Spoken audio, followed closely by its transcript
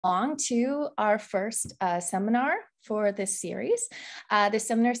along to our first seminar for this series. This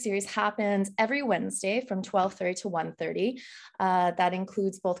seminar series happens every Wednesday from 12:30 to 1:30. That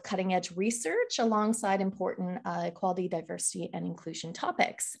includes both cutting edge research alongside important equality, diversity, and inclusion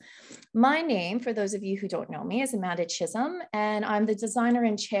topics. My name, for those of you who don't know me, is Amanda Chisholm, and I'm the designer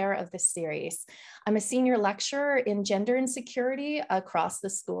and chair of this series. I'm a senior lecturer in gender and security across the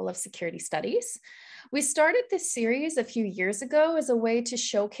School of Security Studies. We started this series a few years ago as a way to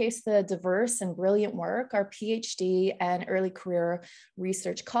showcase the diverse and brilliant work our PhD and early career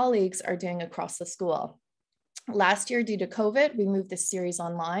research colleagues are doing across the school. Last year, due to COVID, we moved this series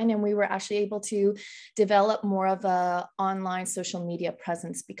online, and we were actually able to develop more of an online social media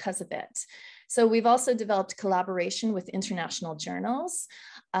presence because of it. So we've also developed collaboration with international journals.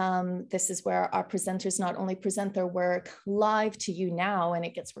 This is where our presenters not only present their work live to you now and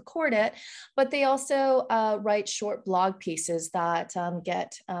it gets recorded, but they also write short blog pieces that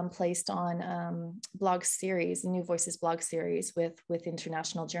get placed on blog series, New Voices blog series with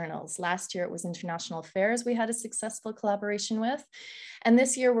international journals. Last year it was International Affairs we had a successful collaboration with. And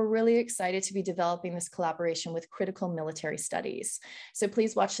this year we're really excited to be developing this collaboration with Critical Military Studies. So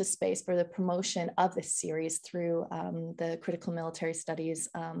please watch this space for the promotion of this series through the Critical Military Studies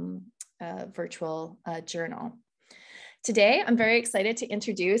virtual journal. Today, I'm very excited to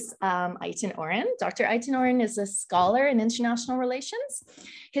introduce Ayten Oren. Dr. Ayten Oren is a scholar in international relations.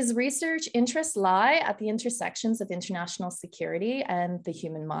 His research interests lie at the intersections of international security and the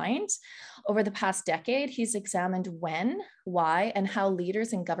human mind. Over the past decade, he's examined when, why, and how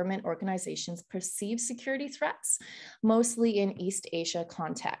leaders and government organizations perceive security threats, mostly in East Asia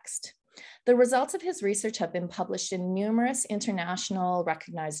context. The results of his research have been published in numerous international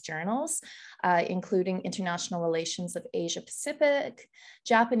recognized journals, including International Relations of Asia Pacific,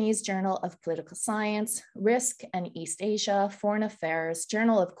 Japanese Journal of Political Science, Risk and East Asia, Foreign Affairs,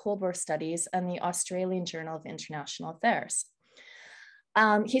 Journal of Cold War Studies, and the Australian Journal of International Affairs.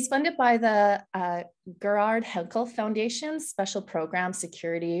 He's funded by the Gerard Henkel Foundation's Special Program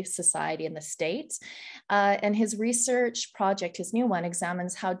Security Society in the States. And his research project, his new one,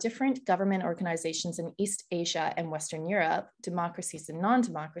 examines how different government organizations in East Asia and Western Europe, democracies and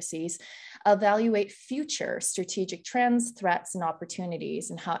non-democracies, evaluate future strategic trends, threats, and opportunities,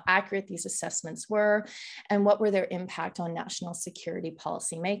 and how accurate these assessments were, and what were their impact on national security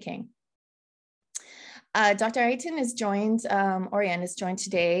policy making. Dr. Ayten is joined, Oriane is joined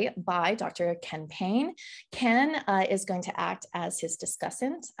today by Dr. Ken Payne. Ken is going to act as his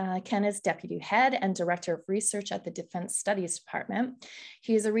discussant. Ken is Deputy Head and Director of Research at the Defense Studies Department.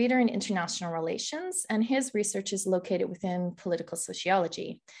 He is a reader in international relations, and his research is located within political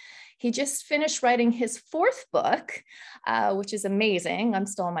sociology. He just finished writing his fourth book, which is amazing. I'm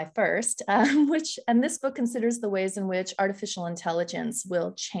still on my first, and this book considers the ways in which artificial intelligence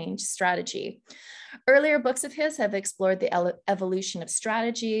will change strategy. Earlier books of his have explored the evolution of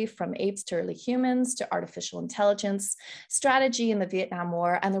strategy from apes to early humans to artificial intelligence, strategy in the Vietnam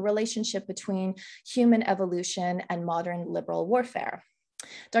War, and the relationship between human evolution and modern liberal warfare.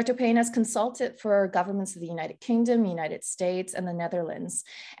 Dr. Payne has consulted for governments of the United Kingdom, United States, and the Netherlands,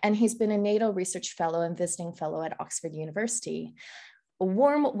 and he's been a NATO Research Fellow and Visiting Fellow at Oxford University. A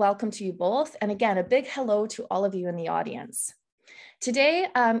warm welcome to you both, and again, a big hello to all of you in the audience. Today,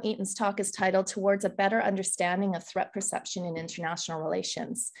 Ayten's talk is titled Towards a Better Understanding of Threat Perception in International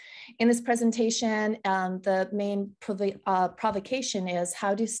Relations. In this presentation, the main provocation is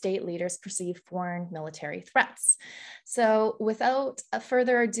how do state leaders perceive foreign military threats? So without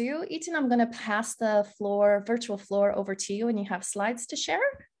further ado, Ayten, I'm going to pass the virtual floor over to you, and you have slides to share.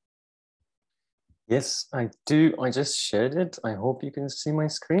 Yes, I do. I just shared it. I hope you can see my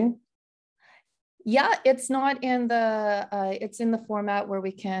screen. Yeah, it's not in the, it's in the format where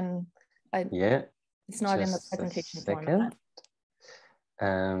we can, yeah, it's not in the presentation format.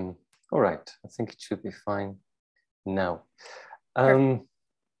 All right, I think it should be fine now.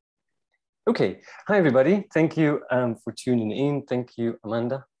 Okay, hi everybody. Thank you for tuning in. Thank you,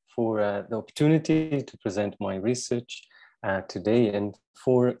 Amanda, for the opportunity to present my research today and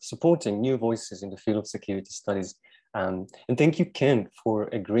for supporting new voices in the field of security studies. And thank you, Ken, for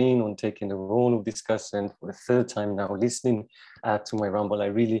agreeing on taking the role of discussant for the third time now, listening to my ramble. I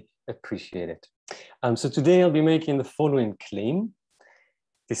really appreciate it. So today I'll be making the following claim.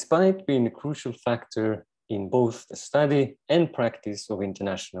 Despite being a crucial factor in both the study and practice of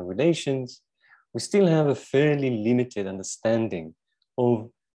international relations, we still have a fairly limited understanding of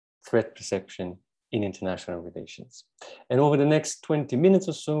threat perception in international relations. And over the next 20 minutes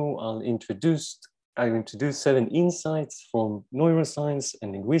or so, I'll introduce 7 insights from neuroscience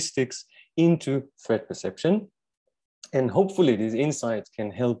and linguistics into threat perception. And hopefully these insights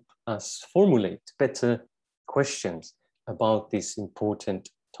can help us formulate better questions about this important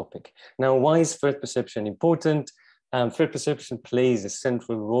topic. Now, why is threat perception important? Threat perception plays a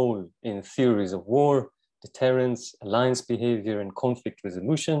central role in theories of war, deterrence, alliance behavior, and conflict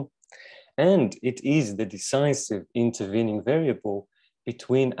resolution. And it is the decisive intervening variable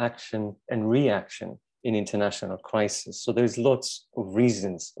between action and reaction in international crisis. So there's lots of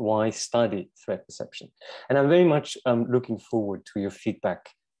reasons why study threat perception. And I'm very much looking forward to your feedback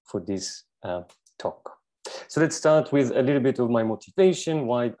for this talk. So let's start with a little bit of my motivation,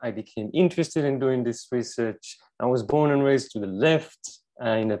 why I became interested in doing this research. I was born and raised to the left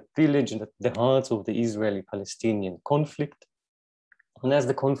in a village at the heart of the Israeli-Palestinian conflict. And as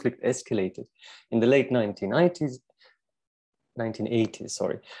the conflict escalated in the late 1980s,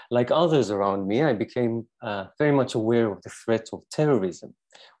 like others around me, I became very much aware of the threat of terrorism,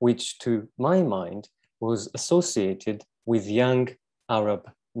 which to my mind was associated with young Arab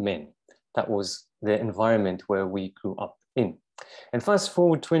men. That was the environment where we grew up in. And fast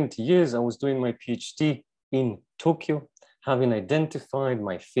forward 20 years, I was doing my PhD in Tokyo, having identified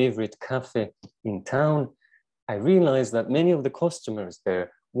my favorite cafe in town. I realized that many of the customers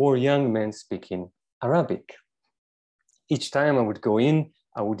there were young men speaking Arabic. Each time I would go in,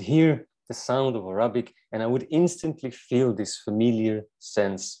 I would hear the sound of Arabic, and I would instantly feel this familiar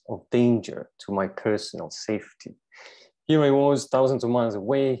sense of danger to my personal safety. Here I was, thousands of miles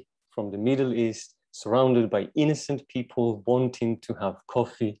away from the Middle East, surrounded by innocent people wanting to have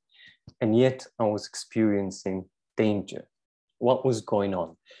coffee, and yet I was experiencing danger. What was going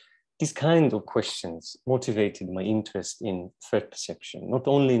on? These kind of questions motivated my interest in threat perception, not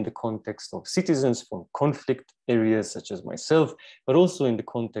only in the context of citizens from conflict areas such as myself, but also in the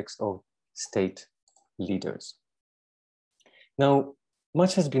context of state leaders. Now,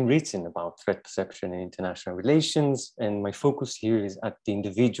 much has been written about threat perception in international relations, and my focus here is at the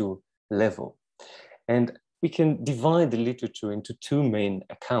individual level. And we can divide the literature into two main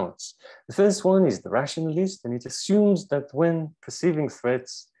accounts. The first one is the rationalist, and it assumes that when perceiving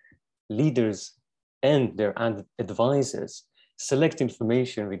threats, leaders and their advisors select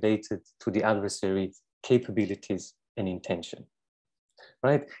information related to the adversary's capabilities and intention,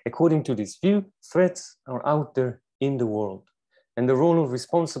 right? According to this view, threats are out there in the world, and the role of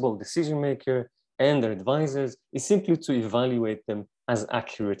responsible decision maker and their advisors is simply to evaluate them as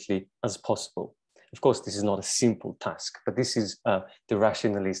accurately as possible. Of course, this is not a simple task, but this is the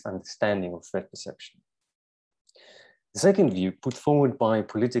rationalist understanding of threat perception. The second view, put forward by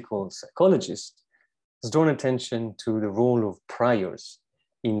political psychologists, has drawn attention to the role of priors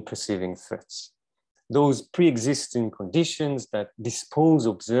in perceiving threats. Those pre-existing conditions that dispose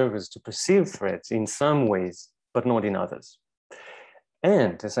observers to perceive threats in some ways, but not in others.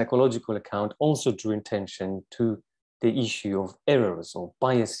 And the psychological account also drew attention to the issue of errors or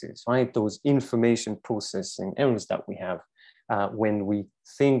biases, right? Those information processing errors that we have when we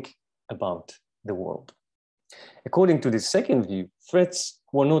think about the world. According to this second view, threats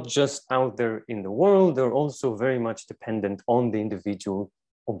were not just out there in the world, they're also very much dependent on the individual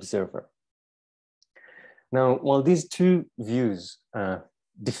observer. Now, while these two views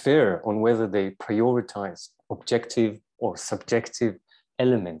differ on whether they prioritize objective or subjective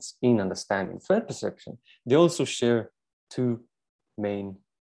elements in understanding threat perception, they also share two main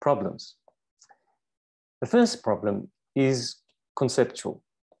problems. The first problem is conceptual.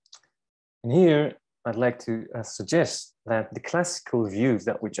 And here, I'd like to suggest that the classical views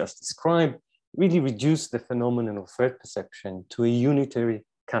that we just described really reduce the phenomenon of threat perception to a unitary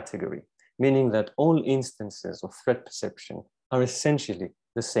category, meaning that all instances of threat perception are essentially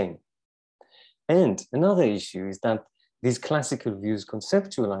the same. And another issue is that these classical views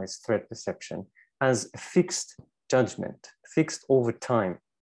conceptualize threat perception as a fixed judgment, fixed over time.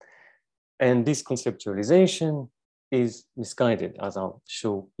 And this conceptualization is misguided, as I'll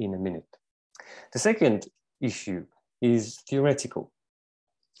show in a minute. The second issue is theoretical.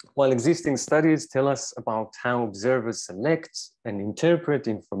 While existing studies tell us about how observers select and interpret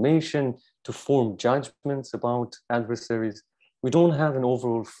information to form judgments about adversaries, we don't have an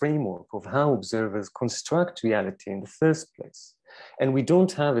overall framework of how observers construct reality in the first place. And we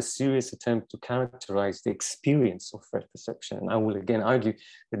don't have a serious attempt to characterize the experience of threat perception. And I will again argue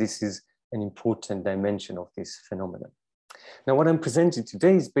that this is an important dimension of this phenomenon. Now, what I'm presenting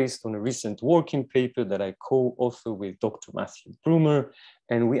today is based on a recent working paper that I co-author with Dr. Matthew Broomer.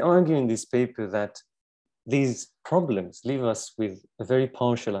 And we argue in this paper that these problems leave us with a very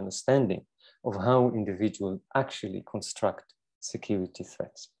partial understanding of how individuals actually construct security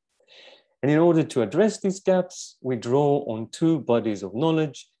threats. And in order to address these gaps, we draw on two bodies of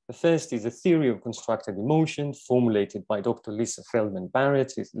knowledge. The first is a theory of constructed emotion formulated by Dr. Lisa Feldman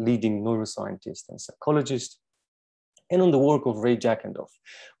Barrett, a leading neuroscientist and psychologist, and on the work of Ray Jackendoff,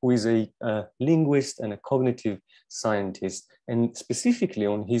 who is a linguist and a cognitive scientist, and specifically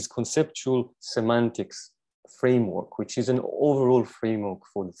on his conceptual semantics framework, which is an overall framework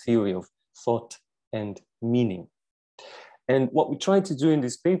for the theory of thought and meaning. And what we try to do in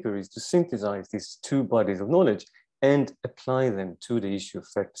this paper is to synthesize these two bodies of knowledge and apply them to the issue of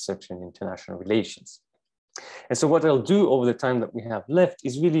threat perception in international relations. And so what I'll do over the time that we have left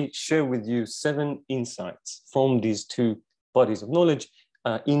is really share with you 7 insights from these two bodies of knowledge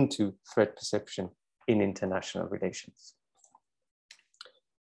into threat perception in international relations.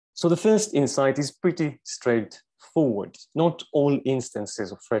 So the first insight is pretty straightforward. Not all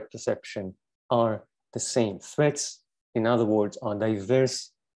instances of threat perception are the same. Threats, in other words, are diverse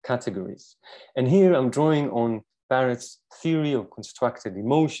categories. And here I'm drawing on Barrett's theory of constructed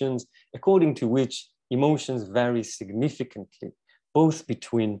emotions, according to which emotions vary significantly, both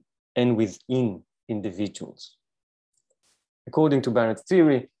between and within individuals. According to Barrett's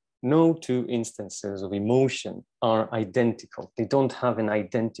theory, no two instances of emotion are identical. They don't have an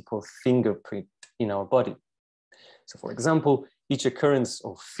identical fingerprint in our body. So for example, each occurrence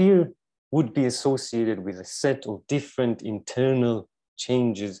of fear would be associated with a set of different internal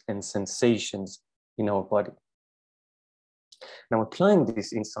changes and sensations in our body. Now, applying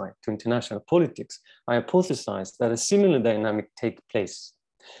this insight to international politics, I hypothesized that a similar dynamic takes place.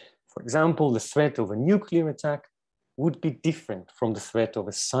 For example, the threat of a nuclear attack would be different from the threat of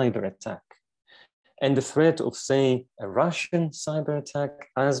a cyber attack. And the threat of, say, a Russian cyber attack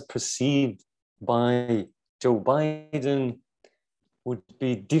as perceived by Joe Biden would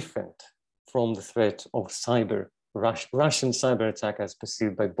be different from the threat of Russian cyber attack as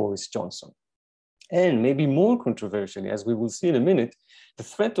perceived by Boris Johnson. And maybe more controversially, as we will see in a minute, the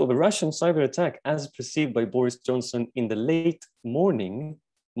threat of a Russian cyber attack as perceived by Boris Johnson in the late morning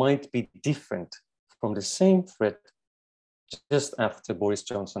might be different from the same threat just after Boris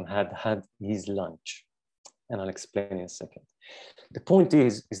Johnson had had his lunch. And I'll explain in a second. The point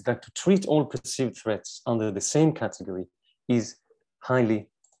is that to treat all perceived threats under the same category is highly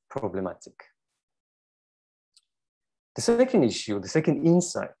problematic. The second issue, the second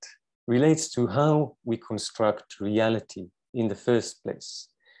insight, relates to how we construct reality in the first place.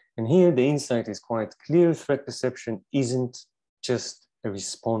 And here the insight is quite clear. Threat perception isn't just a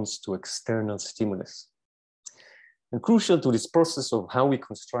response to external stimulus. And crucial to this process of how we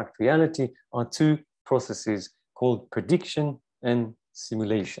construct reality are two processes called prediction and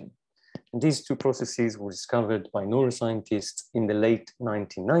simulation. And these two processes were discovered by neuroscientists in the late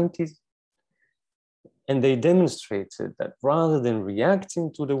 1990s. And they demonstrated that rather than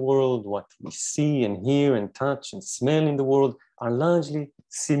reacting to the world, what we see and hear and touch and smell in the world are largely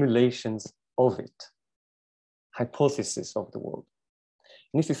simulations of it, hypotheses of the world.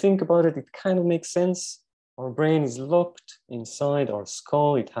 And if you think about it, it kind of makes sense. Our brain is locked inside our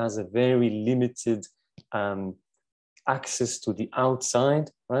skull. It has a very limited access to the outside,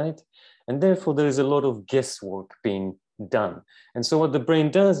 right? And therefore, there is a lot of guesswork being done. And so what the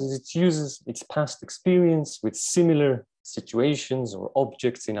brain does is it uses its past experience with similar situations or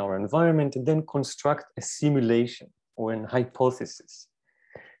objects in our environment and then construct a simulation or an hypothesis.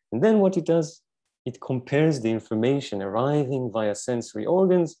 And then what it does, it compares the information arriving via sensory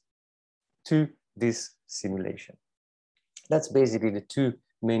organs to this simulation. That's basically the two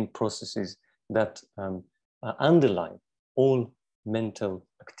main processes that underlie all mental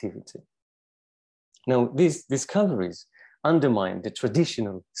activity. Now, these discoveries undermine the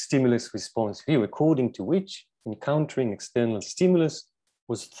traditional stimulus response view, according to which encountering external stimulus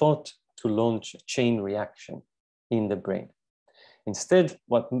was thought to launch a chain reaction in the brain. Instead,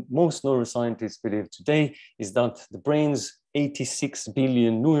 what most neuroscientists believe today is that the brain's 86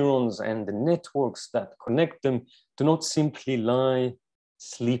 billion neurons and the networks that connect them do not simply lie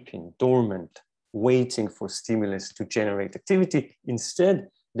sleeping, dormant, waiting for stimulus to generate activity. Instead,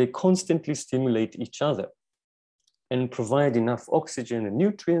 they constantly stimulate each other and provide enough oxygen and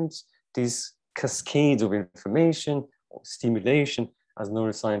nutrients. These cascades of information or stimulation, as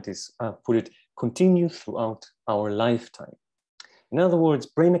neuroscientists put it, continue throughout our lifetime. In other words,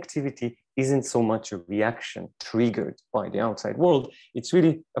 brain activity isn't so much a reaction triggered by the outside world. It's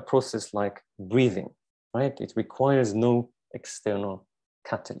really a process like breathing, right? It requires no external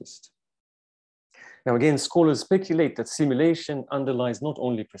catalyst. Now, again, scholars speculate that simulation underlies not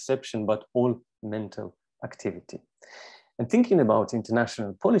only perception, but all mental activity. And thinking about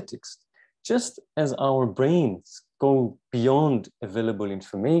international politics, just as our brains go beyond available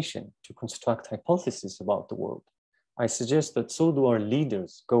information to construct hypotheses about the world, I suggest that so do our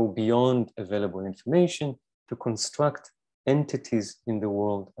leaders go beyond available information to construct entities in the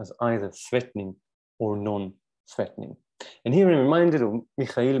world as either threatening or non-threatening. And here I'm reminded of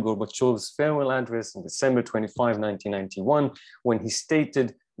Mikhail Gorbachev's farewell address on December 25, 1991, when he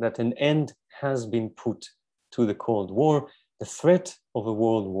stated that an end has been put to the Cold War. The threat of a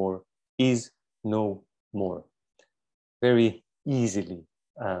world war is no more. Very easily,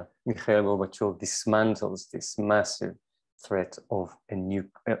 Mikhail Gorbachev dismantles this massive threat of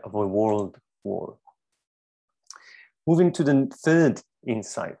a world war. Moving to the third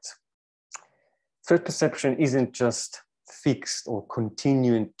insight. Threat perception isn't just fixed or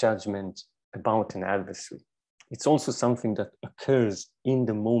continuing judgment about an adversary. It's also something that occurs in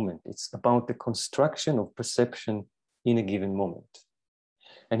the moment. It's about the construction of perception in a given moment.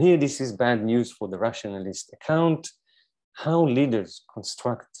 And here, this is bad news for the rationalist account. How leaders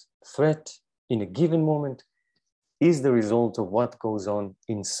construct threat in a given moment is the result of what goes on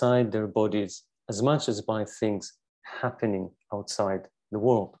inside their bodies as much as by things happening outside the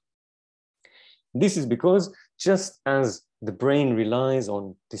world. This is because just as the brain relies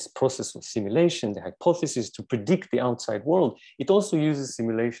on this process of simulation, the hypothesis, to predict the outside world, it also uses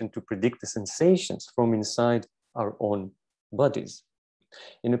simulation to predict the sensations from inside our own bodies.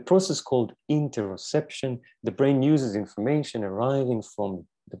 In a process called interoception, the brain uses information arriving from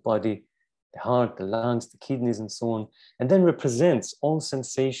the body, the heart, the lungs, the kidneys, and so on, and then represents all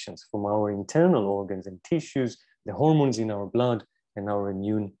sensations from our internal organs and tissues, the hormones in our blood, and our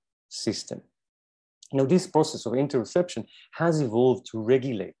immune system. Now, this process of interoception has evolved to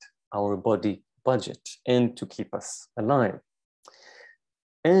regulate our body budget and to keep us alive.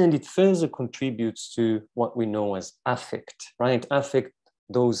 And it further contributes to what we know as affect, right? Affect,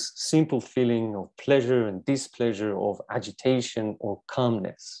 those simple feelings of pleasure and displeasure, of agitation or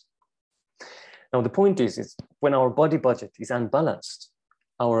calmness. Now, the point is when our body budget is unbalanced,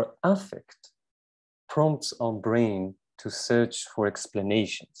 our affect prompts our brain to search for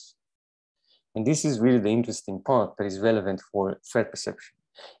explanations. And this is really the interesting part that is relevant for threat perception.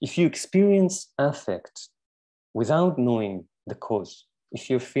 If you experience affect without knowing the cause, if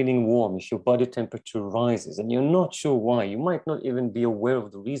you're feeling warm, if your body temperature rises and you're not sure why, you might not even be aware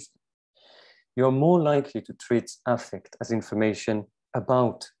of the reason, you're more likely to treat affect as information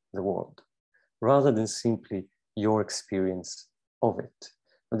about the world, rather than simply your experience of it.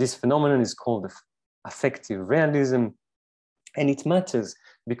 Now, this phenomenon is called affective realism, and it matters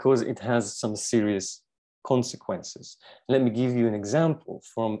because it has some serious consequences. Let me give you an example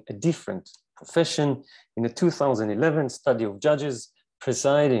from a different profession. In a 2011 study of judges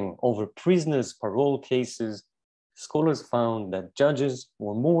presiding over prisoners' parole cases, scholars found that judges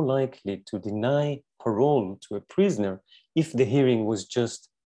were more likely to deny parole to a prisoner if the hearing was just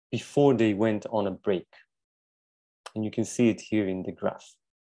before they went on a break. And you can see it here in the graph.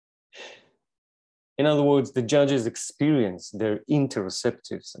 In other words, the judges experience their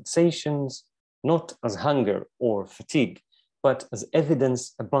interoceptive sensations not as hunger or fatigue, but as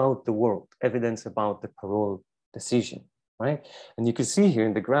evidence about the world, evidence about the parole decision, right? And you can see here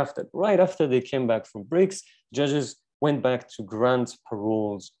in the graph that right after they came back from breaks, judges went back to grant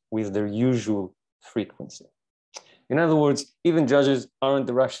paroles with their usual frequency. In other words, even judges aren't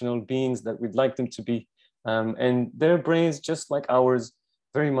the rational beings that we'd like them to be, and their brains, just like ours,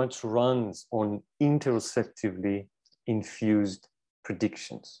 very much runs on interoceptively infused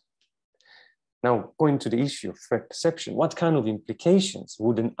predictions. Now, going to the issue of threat perception, what kind of implications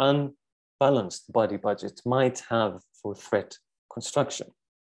would an unbalanced body budget might have for threat construction?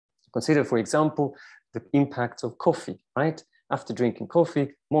 Consider, for example, the impact of coffee, right? After drinking coffee,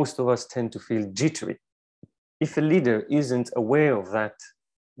 most of us tend to feel jittery. If a leader isn't aware of that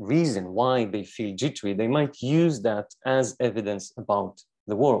reason why they feel jittery, they might use that as evidence about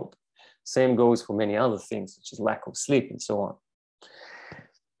the world. Same goes for many other things, such as lack of sleep and so on.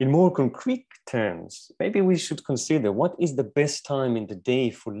 In more concrete terms, maybe we should consider what is the best time in the day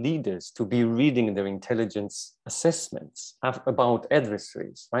for leaders to be reading their intelligence assessments about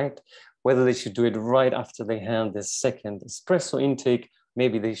adversaries, right? Whether they should do it right after they hand their second espresso intake,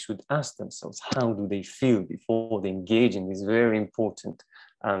 maybe they should ask themselves, how do they feel before they engage in these very important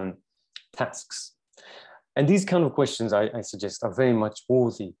tasks? And these kind of questions, I suggest, are very much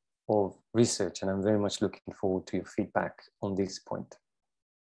worthy of research, and I'm very much looking forward to your feedback on this point.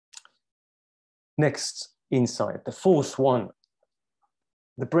 Next insight, the fourth one.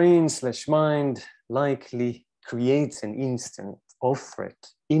 The brain/mind likely creates an instant of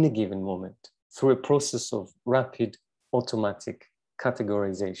threat in a given moment through a process of rapid automatic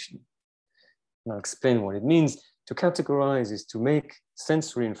categorization. And I'll explain what it means. To categorize is to make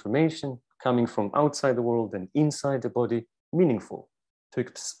sensory information coming from outside the world and inside the body meaningful,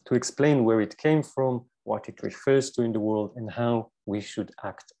 to explain where it came from, what it refers to in the world, and how we should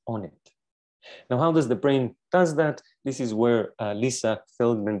act on it. Now, how does the brain does that? This is where Lisa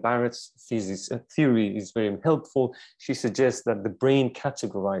Feldman-Barrett's theory is very helpful. She suggests that the brain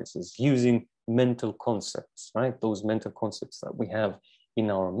categorizes using mental concepts, right? Those mental concepts that we have in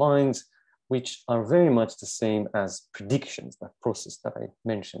our minds, which are very much the same as predictions, that process that I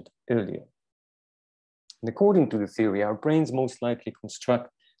mentioned earlier. And according to the theory, our brains most likely construct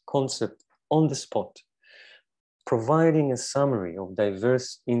concept on the spot, providing a summary of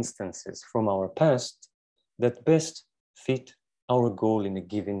diverse instances from our past that best fit our goal in a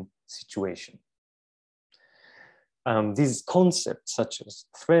given situation. These concepts, such as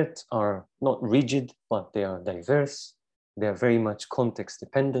threat, are not rigid, but they are diverse. They are very much context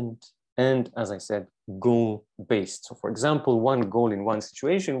dependent. And as I said, goal-based. So for example, one goal in one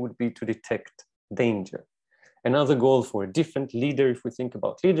situation would be to detect danger. Another goal for a different leader, if we think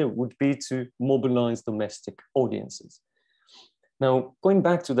about leader, would be to mobilize domestic audiences. Now, going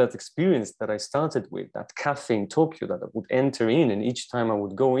back to that experience that I started with, that cafe in Tokyo that I would enter in, and each time I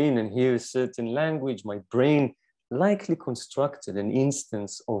would go in and hear a certain language, my brain likely constructed an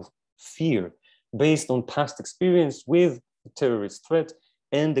instance of fear based on past experience with the terrorist threat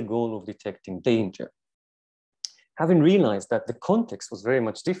and the goal of detecting danger. Having realized that the context was very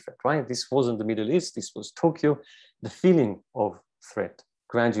much different, right? This wasn't the Middle East, this was Tokyo, the feeling of threat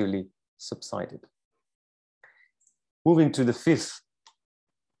gradually subsided. Moving to the fifth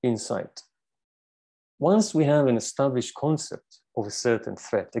insight. Once we have an established concept of a certain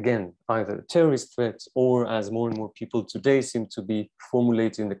threat, again, either a terrorist threat or, as more and more people today seem to be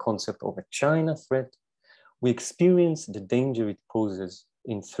formulating, the concept of a China threat, we experience the danger it poses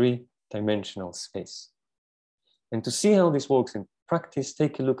in three-dimensional space. And to see how this works in practice,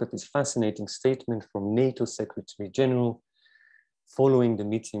 take a look at this fascinating statement from NATO Secretary General following the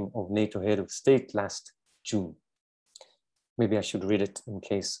meeting of NATO head of state last June. Maybe I should read it in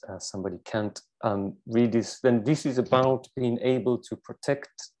case somebody can't read this. Then this is about being able to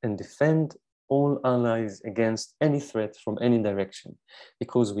protect and defend all allies against any threat from any direction.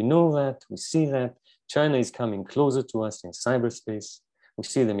 Because we know that, we see that China is coming closer to us in cyberspace. We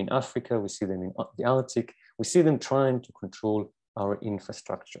see them in Africa, we see them in the Arctic, we see them trying to control our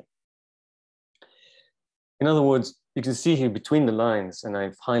infrastructure. In other words, you can see here between the lines, and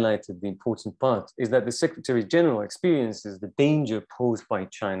I've highlighted the important part, is that the Secretary General experiences the danger posed by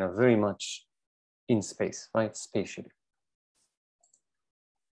China very much in space, right? Spatially.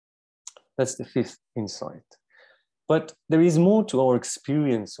 That's the fifth insight. But there is more to our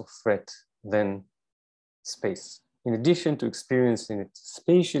experience of threat than space. In addition to experiencing it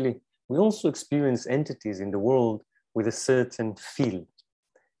spatially, we also experience entities in the world with a certain feel.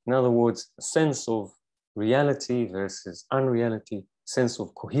 In other words, a sense of reality versus unreality, sense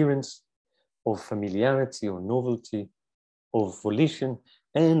of coherence, of familiarity or novelty, of volition,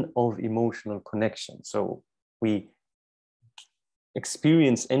 and of emotional connection. So we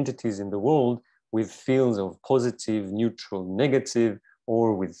experience entities in the world with feels of positive, neutral, negative,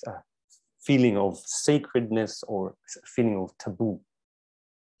 or with a feeling of sacredness or feeling of taboo.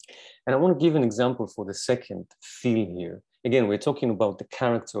 And I want to give an example for the second feel here. Again, we're talking about the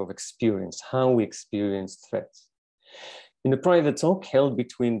character of experience, how we experience threats. In a private talk held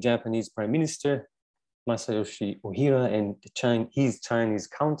between Japanese Prime Minister Masayoshi Ohira and his Chinese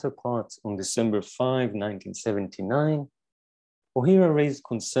counterpart on December 5, 1979, Ohira raised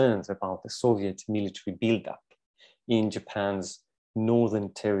concerns about the Soviet military buildup in Japan's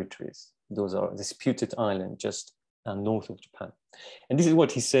northern territories. Those are disputed islands just north of Japan. And this is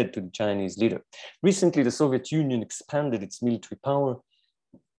what he said to the Chinese leader. Recently, the Soviet Union expanded its military power,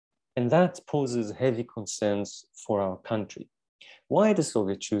 and that poses heavy concerns for our country. Why the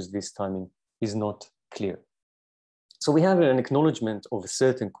Soviets choose this timing is not clear. So we have an acknowledgement of a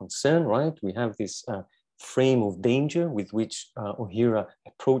certain concern, right? We have this frame of danger with which Ohira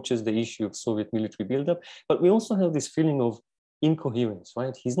approaches the issue of Soviet military buildup, but we also have this feeling of incoherence,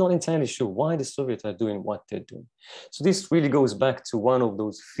 right? He's not entirely sure why the Soviets are doing what they're doing. So this really goes back to one of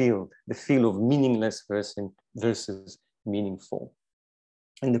those the feel of meaningless versus meaningful.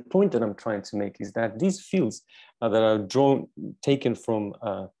 And the point that I'm trying to make is that these fields that are taken from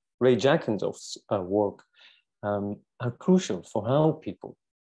Ray Jackendoff's work are crucial for how people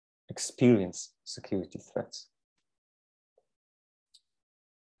experience security threats.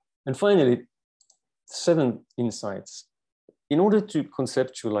 And finally, 7 insights. In order to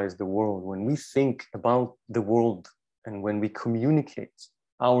conceptualize the world, when we think about the world and when we communicate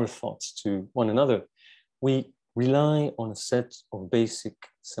our thoughts to one another, we rely on a set of basic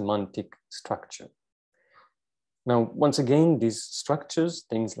semantic structure. Now, once again, these structures,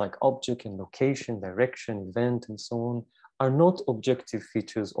 things like object and location, direction, event, and so on, are not objective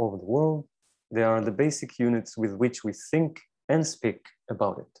features of the world. They are the basic units with which we think and speak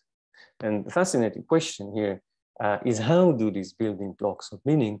about it. And the fascinating question here is how do these building blocks of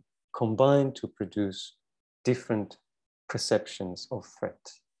meaning combine to produce different perceptions of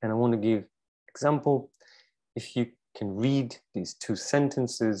threat? And I want to give example. If you can read these two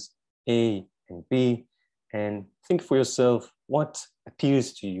sentences, A and B, and think for yourself, what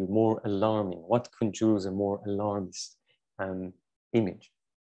appears to you more alarming? What conjures a more alarmist image?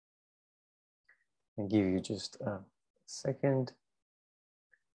 I'll give you just a second.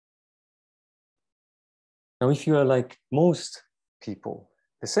 Now, if you are like most people,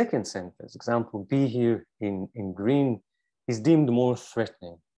 the second sentence, example B here in green, is deemed more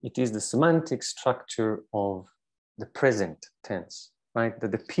threatening. It is the semantic structure of the present tense, right,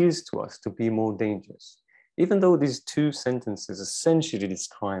 that appears to us to be more dangerous. Even though these two sentences essentially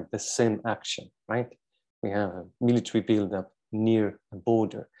describe the same action, right? We have a military buildup near a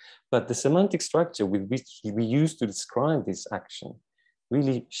border, but the semantic structure with which we use to describe this action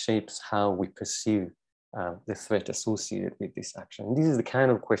really shapes how we perceive the threat associated with this action. And this is the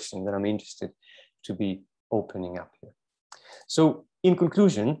kind of question that I'm interested to be opening up here. So in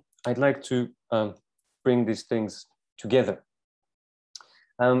conclusion, I'd like to bring these things together.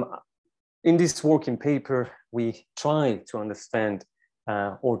 In this working paper, we try to understand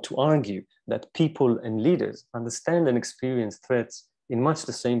or to argue that people and leaders understand and experience threats in much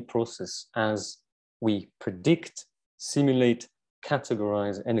the same process as we predict, simulate,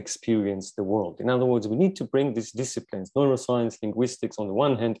 categorize, and experience the world. In other words, we need to bring these disciplines, neuroscience, linguistics on the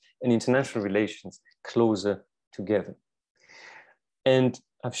one hand, and international relations closer together. And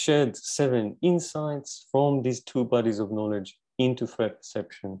I've shared 7 insights from these 2 bodies of knowledge into threat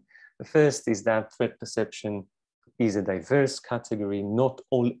perception. The first is that threat perception is a diverse category. Not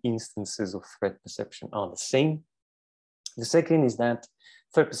all instances of threat perception are the same. The second is that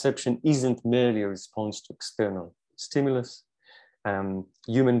threat perception isn't merely a response to external stimulus.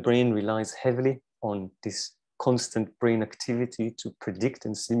 Human brain relies heavily on this constant brain activity to predict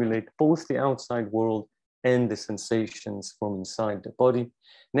and simulate both the outside world and the sensations from inside the body.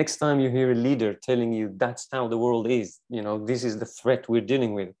 Next time you hear a leader telling you that's how the world is, you know, this is the threat we're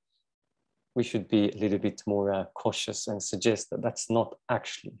dealing with, we should be a little bit more cautious and suggest that that's not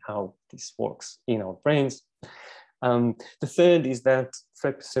actually how this works in our brains. The third is that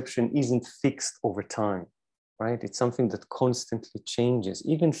threat perception isn't fixed over time, right? It's something that constantly changes,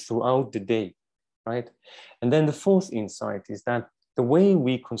 even throughout the day, right? And then the fourth insight is that the way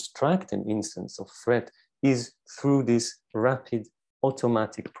we construct an instance of threat is through this rapid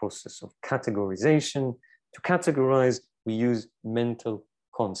automatic process of categorization. To categorize, we use mental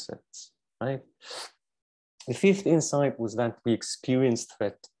concepts, right? The fifth insight was that we experience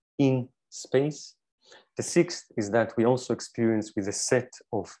threat in space. The sixth is that we also experience with a set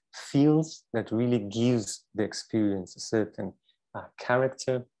of fields that really gives the experience a certain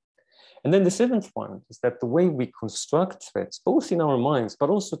character. And then the seventh one is that the way we construct threats, both in our minds, but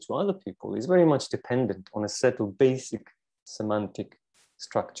also to other people, is very much dependent on a set of basic semantic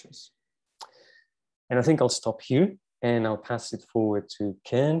structures. And I think I'll stop here and I'll pass it forward to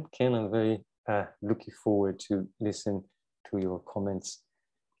Ken. Ken, I'm very looking forward to listen to your comments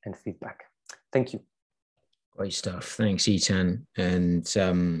and feedback. Thank you. Great stuff. Thanks, Eitan. And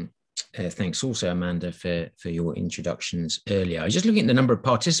thanks also, Amanda, for your introductions earlier. I was just looking at the number of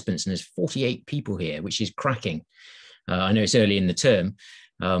participants, and there's 48 people here, which is cracking. I know it's early in the term,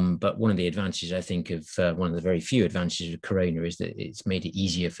 but one of the advantages, I think, of one of the very few advantages of Corona is that it's made it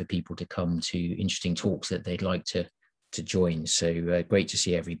easier for people to come to interesting talks that they'd like to join. So great to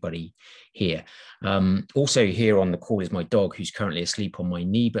see everybody here. Also here on the call is my dog, who's currently asleep on my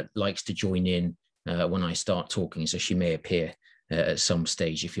knee, but likes to join in when I start talking, so she may appear at some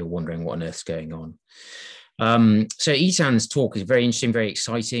stage if you're wondering what on earth's going on. So Eitan's talk is very interesting, very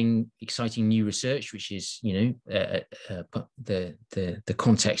exciting new research, which is, you know, the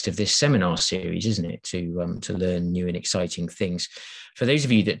context of this seminar series, isn't it? To learn new and exciting things. For those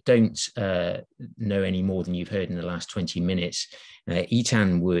of you that don't know any more than you've heard in the last 20 minutes,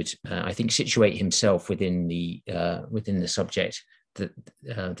 Eitan would, I think, situate himself within the subject, the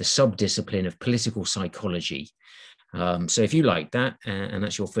subdiscipline of political psychology. So if you like that, and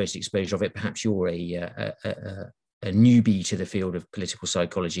that's your first exposure of it, perhaps you're a newbie to the field of political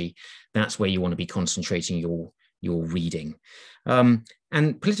psychology, that's where you want to be concentrating your reading.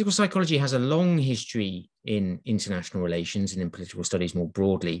 And political psychology has a long history in international relations and in political studies more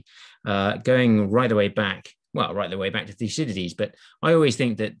broadly, going right the way back well, right the way back to Thucydides. But I always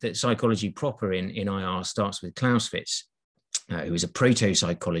think that psychology proper in IR starts with Clausewitz, who was a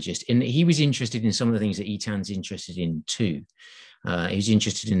proto-psychologist, and he was interested in some of the things that Eitan's interested in too. He was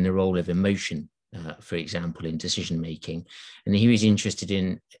interested in the role of emotion, for example, in decision making, and he was interested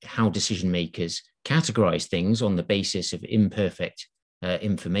in how decision makers categorize things on the basis of imperfect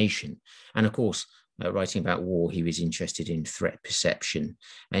information. And of course, writing about war, he was interested in threat perception,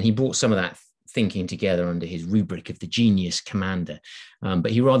 and he brought some of that thinking together under his rubric of the genius commander.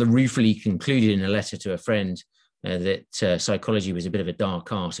 But he rather ruefully concluded in a letter to a friend that psychology was a bit of a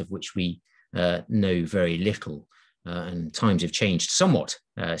dark art of which we know very little. And times have changed somewhat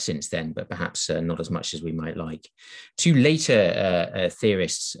since then, but perhaps not as much as we might like. Two later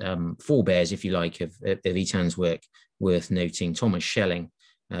theorists, forebears, if you like, of Eitan's work worth noting, Thomas Schelling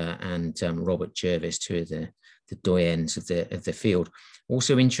and Robert Jervis, two of the doyens of the field,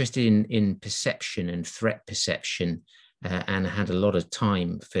 also interested in perception and threat perception, and had a lot of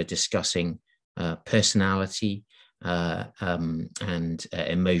time for discussing personality and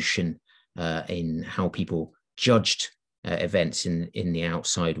emotion in how people judged events in the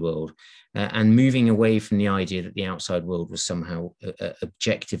outside world, and moving away from the idea that the outside world was somehow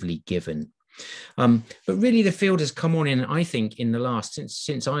objectively given. But really, the field has come on in, I think, in the last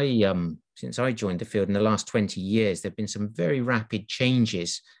since I joined the field in the last 20 years. There have been some very rapid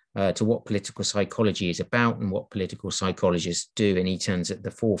changes to what political psychology is about and what political psychologists do, and Eitan's at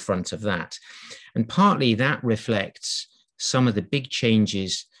the forefront of that. And partly that reflects some of the big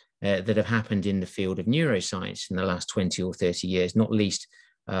changes that have happened in the field of neuroscience in the last 20 or 30 years, not least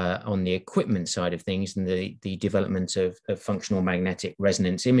on the equipment side of things and the development of functional magnetic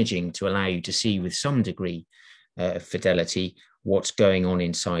resonance imaging to allow you to see with some degree of fidelity what's going on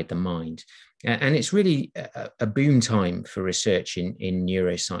inside the mind. And it's really a boom time for research in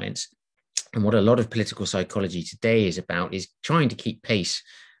neuroscience. And what a lot of political psychology today is about is trying to keep pace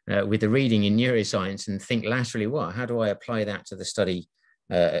with the reading in neuroscience and think laterally, well, how do I apply that to the study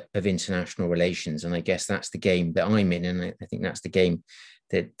of international relations? And I guess that's the game that I'm in, and I think that's the game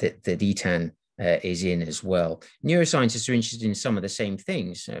that Eitan is in as well. Neuroscientists are interested in some of the same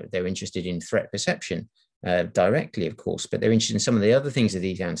things. They're interested in threat perception directly, of course, but they're interested in some of the other things that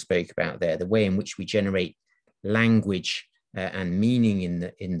Eitan spoke about there, the way in which we generate language and meaning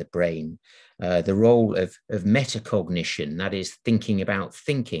in the brain, the role of metacognition, that is thinking about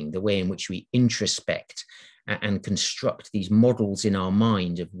thinking, the way in which we introspect and construct these models in our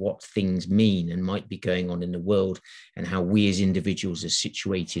mind of what things mean and might be going on in the world, and how we as individuals are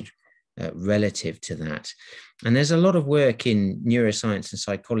situated relative to that. And there's a lot of work in neuroscience and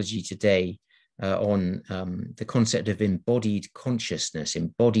psychology today on the concept of embodied consciousness,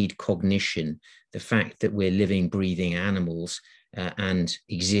 embodied cognition, the fact that we're living, breathing animals and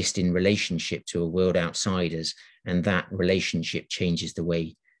exist in relationship to a world outside us, and that relationship changes the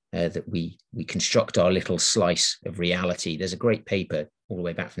way that we construct our little slice of reality. There's a great paper all the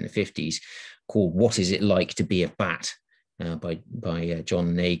way back from the 50s called "What Is It Like to Be a Bat?" by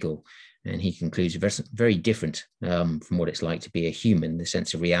John Nagel, and he concludes very different from what it's like to be a human. The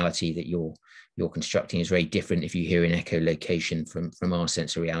sense of reality that you're constructing is very different if you hear an echolocation from our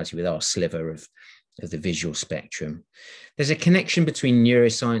sense of reality with our sliver of the visual spectrum. There's a connection between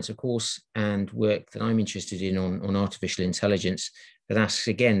neuroscience, of course, and work that I'm interested in on artificial intelligence that asks,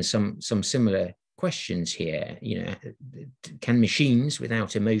 again, some similar questions here. You know, can machines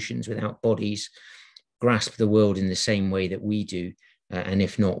without emotions, without bodies, grasp the world in the same way that we do? And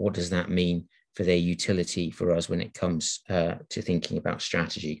if not, what does that mean for their utility for us when it comes to thinking about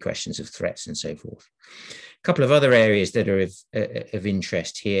strategy, questions of threats, and so forth? A couple of other areas that are of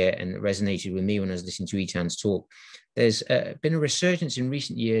interest here and that resonated with me when I was listening to Eitan's talk. There's been a resurgence in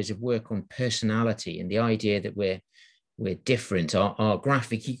recent years of work on personality and the idea that we're different. Our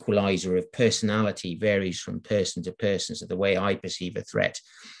graphic equalizer of personality varies from person to person. So the way I perceive a threat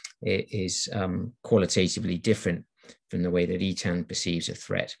is qualitatively different from the way that Eitan perceives a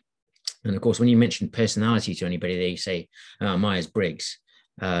threat. And of course, when you mention personality to anybody, they say Myers-Briggs.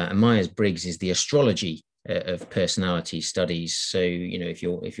 And Myers-Briggs is the astrology of personality studies. So, you know, if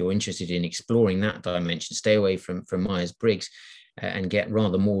you're interested in exploring that dimension, stay away from Myers-Briggs and get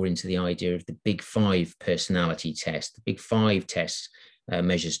rather more into the idea of the Big Five personality test. The Big Five test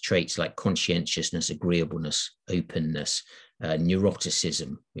measures traits like conscientiousness, agreeableness, openness,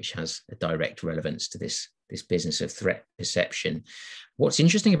 neuroticism, which has a direct relevance to this business of threat perception. What's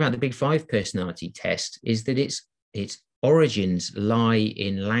interesting about the Big Five personality test is that its origins lie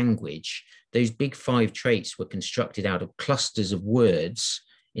in language. Those Big Five traits were constructed out of clusters of words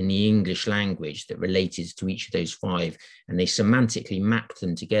in the English language that related to each of those five, and they semantically mapped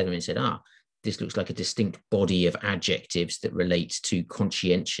them together and said, this looks like a distinct body of adjectives that relates to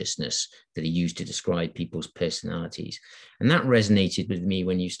conscientiousness that are used to describe people's personalities. And that resonated with me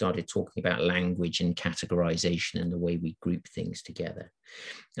when you started talking about language and categorization and the way we group things together.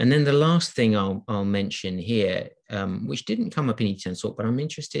 And then the last thing I'll mention here, which didn't come up in Eitan's talk, but I'm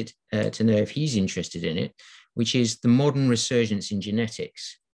interested to know if he's interested in it, which is the modern resurgence in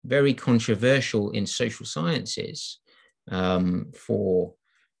genetics, very controversial in social sciences for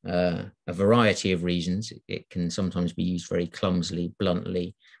a variety of reasons. It can sometimes be used very clumsily,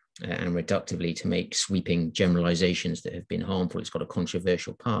 bluntly, and reductively to make sweeping generalizations that have been harmful. It's got a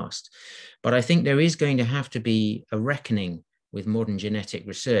controversial past. But I think there is going to have to be a reckoning with modern genetic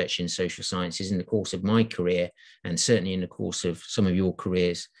research in social sciences in the course of my career, and certainly in the course of some of your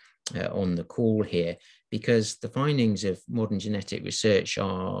careers on the call here, because the findings of modern genetic research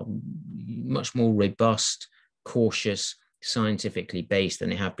are much more robust, cautious, scientifically based than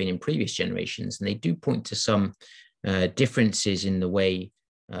they have been in previous generations. And they do point to some differences in the way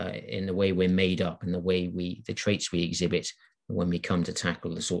we're made up and the traits we exhibit when we come to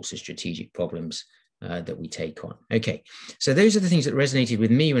tackle the sorts of strategic problems that we take on. Okay, so those are the things that resonated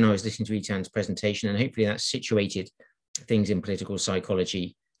with me when I was listening to Eitan's presentation, and hopefully that situated things in political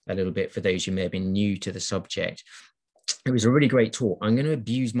psychology a little bit for those who may have been new to the subject. It was a really great talk. I'm going to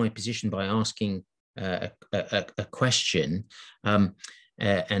abuse my position by asking a question and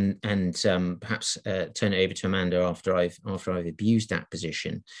perhaps turn it over to Amanda after I've abused that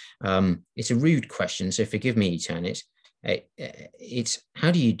position. It's a rude question, so forgive me, Eitan. It's how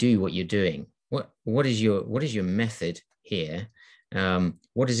do you do what you're doing? What is your method here?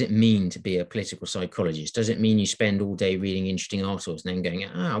 What does it mean to be a political psychologist? Does it mean you spend all day reading interesting articles and then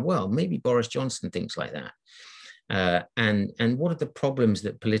going, well, maybe Boris Johnson thinks like that? And what are the problems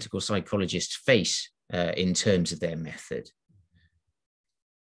that political psychologists face in terms of their method?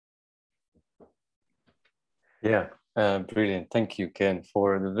 Yeah, brilliant. Thank you, Ken,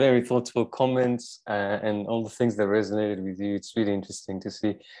 for the very thoughtful comments and all the things that resonated with you. It's really interesting to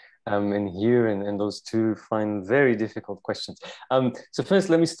see and hear, and those two find very difficult questions. So first,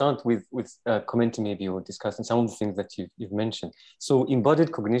 let me start with commenting maybe or discussing some of the things that you've mentioned. So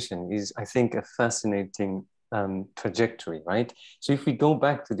embodied cognition is, I think, a fascinating trajectory, right? So if we go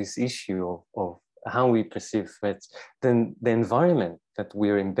back to this issue of how we perceive threats, then the environment that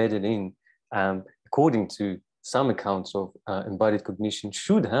we're embedded in, according to some accounts of embodied cognition,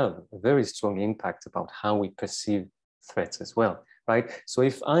 should have a very strong impact about how we perceive threats as well, right? So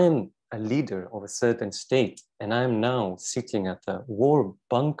if I am a leader of a certain state and I'm now sitting at a war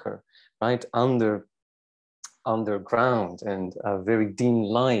bunker, right, underground and very dim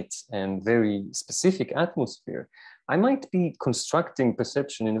light and very specific atmosphere, I might be constructing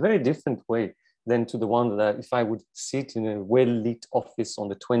perception in a very different way than to the one that if I would sit in a well-lit office on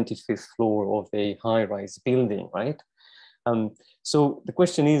the 25th floor of a high-rise building, right? So the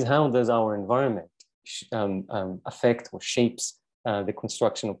question is, how does our environment affect or shapes the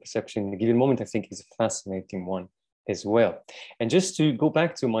construction of perception in a given moment? I think is a fascinating one as well. And just to go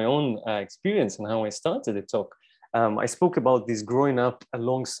back to my own experience and how I started the talk, I spoke about this growing up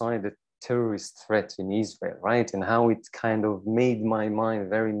alongside the terrorist threat in Israel, right? And how it kind of made my mind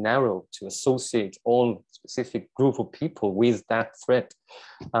very narrow to associate all specific group of people with that threat.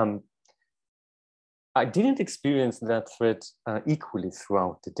 I didn't experience that threat equally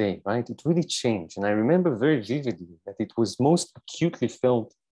throughout the day, right? It really changed. And I remember very vividly that it was most acutely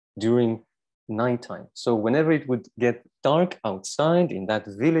felt during nighttime. So whenever it would get dark outside in that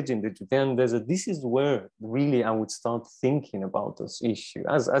village in the Judean desert, this is where really I would start thinking about this issue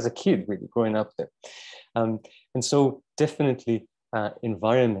as a kid, really growing up there. And so definitely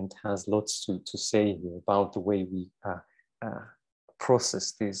environment has lots to say here about the way we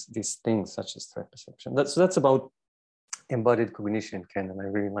process these things such as threat perception. So that's about embodied cognition, Ken, and I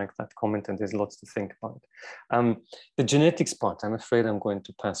really like that comment, and there's lots to think about. The genetics part, I'm afraid I'm going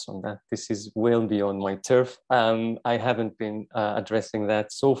to pass on that. This is well beyond my turf. I haven't been addressing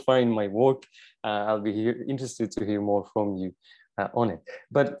that so far in my work. I'll be interested to hear more from you on it.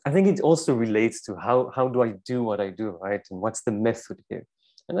 But I think it also relates to how do I do what I do, right? And what's the method here?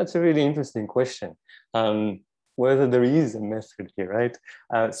 And that's a really interesting question, whether there is a method here, right?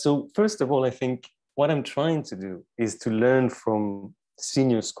 So first of all, I think what I'm trying to do is to learn from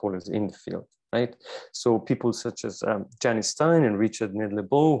senior scholars in the field, right? So people such as Janice Stein and Richard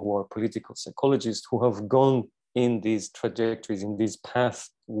Ned-Lebow, who are political psychologists who have gone in these trajectories, in these paths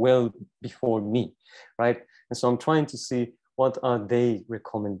well before me, right? And so I'm trying to see what are their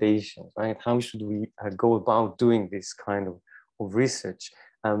recommendations, right? How should we go about doing this kind of research?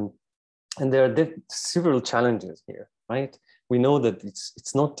 And there are several challenges here, right? We know that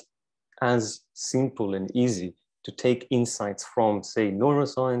it's not as simple and easy to take insights from, say,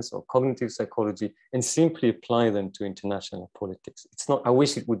 neuroscience or cognitive psychology and simply apply them to international politics. It's not, I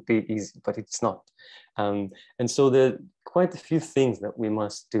wish it would be easy, but it's not. And so there are quite a few things that we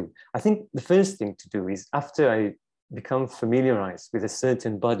must do. I think the first thing to do is, after I become familiarized with a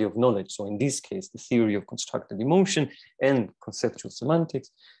certain body of knowledge, so in this case, the theory of constructed emotion and conceptual semantics,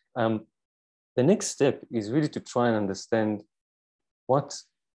 the next step is really to try and understand what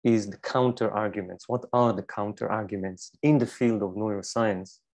is the counter arguments, what are the counter arguments in the field of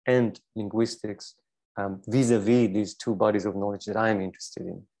neuroscience and linguistics vis-a-vis these two bodies of knowledge that I'm interested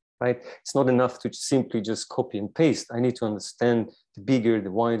in, right? It's not enough to simply just copy and paste. I need to understand the bigger,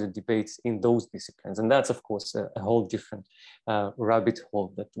 the wider debates in those disciplines. And that's, of course, a whole different rabbit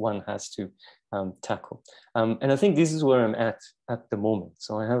hole that one has to tackle. And I think this is where I'm at the moment.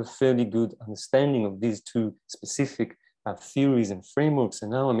 So I have a fairly good understanding of these two specific theories and frameworks,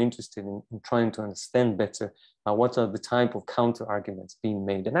 and now I'm interested in trying to understand better what are the type of counter arguments being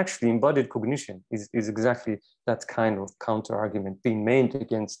made. And actually embodied cognition is exactly that kind of counter argument being made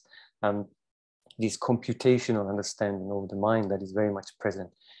against this computational understanding of the mind that is very much present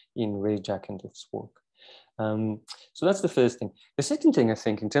in Ray Jackendorf's work. So that's the first thing. The second thing, I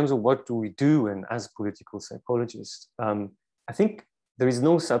think, in terms of what do we do and as political psychologists, I think there is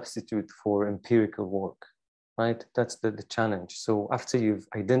no substitute for empirical work. Right? That's the challenge. So after you've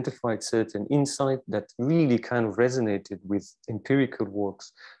identified certain insight that really kind of resonated with empirical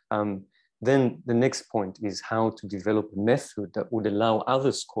works, then the next point is how to develop a method that would allow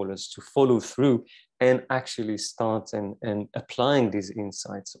other scholars to follow through and actually start and applying these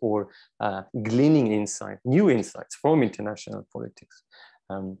insights or gleaning insight, new insights from international politics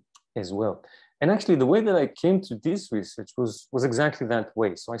as well. And actually the way that I came to this research was exactly that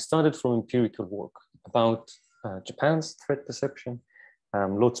way. So I started from empirical work about Japan's threat perception,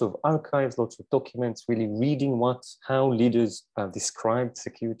 lots of archives, lots of documents, really reading how leaders described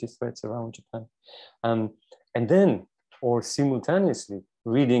security threats around Japan. And then, or simultaneously,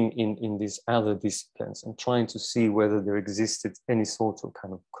 reading in these other disciplines and trying to see whether there existed any sort of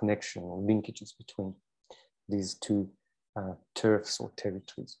kind of connection or linkages between these two turfs or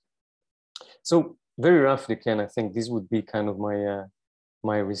territories. So very roughly, Ken, I think this would be kind of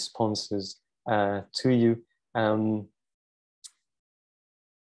my responses to you.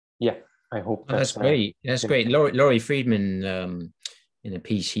 Yeah, I hope that's great. That's great. Laurie Friedman, in a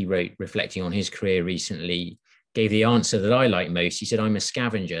piece he wrote reflecting on his career recently, gave the answer that I like most. He said, "I'm a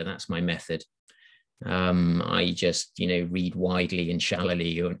scavenger. That's my method. I just, read widely and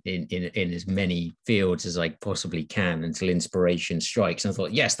shallowly in as many fields as I possibly can until inspiration strikes." And I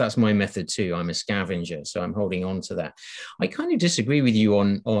thought, yes, that's my method too. I'm a scavenger, so I'm holding on to that. I kind of disagree with you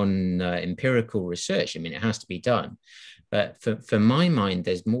on empirical research. I mean, it has to be done, but for my mind,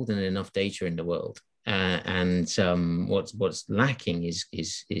 there's more than enough data in the world, and what's lacking is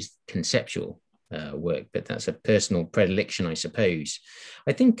conceptual work. But that's a personal predilection, I suppose.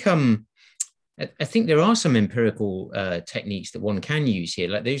 I think there are some empirical techniques that one can use here,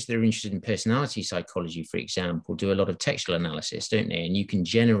 like those that are interested in personality psychology, for example, do a lot of textual analysis, don't they? And you can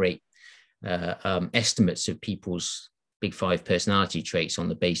generate estimates of people's big five personality traits on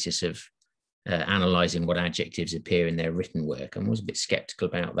the basis of analyzing what adjectives appear in their written work. I'm always a bit skeptical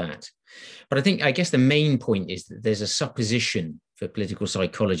about that. But I guess the main point is that there's a supposition for political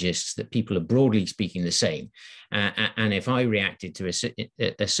psychologists that people are broadly speaking the same. And if I reacted to a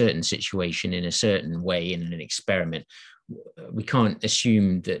certain situation in a certain way in an experiment, we can't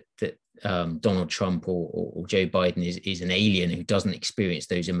assume that Donald Trump or Joe Biden is an alien who doesn't experience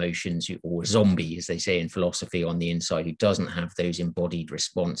those emotions, or a zombie, as they say in philosophy, on the inside, who doesn't have those embodied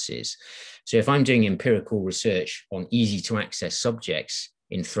responses. So if I'm doing empirical research on easy to access subjects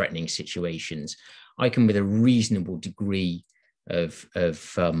in threatening situations, I can, with a reasonable degree of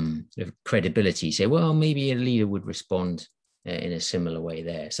credibility, say, well, maybe a leader would respond in a similar way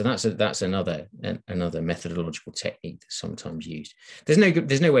there. So that's another methodological technique that's sometimes used. There's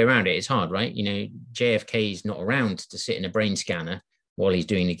no way around it. It's hard, right? JFK is not around to sit in a brain scanner while he's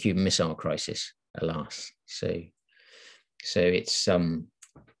doing the Cuban Missile Crisis, alas. So it's an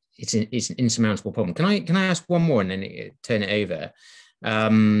insurmountable problem. Can I ask one more and then turn it over?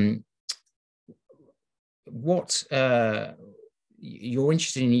 You're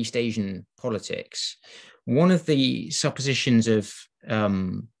interested in East Asian politics. One of the suppositions of,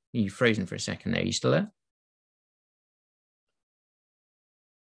 you've frozen for a second there, you still there?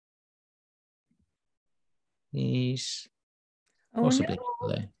 He's possibly still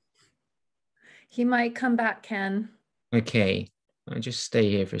there. He might come back, Ken. Okay, I'll just stay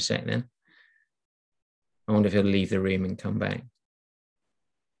here for a sec then. I wonder if he'll leave the room and come back.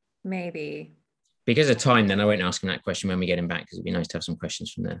 maybe. Because of time, then I won't ask him that question when we get him back, because it'd be nice to have some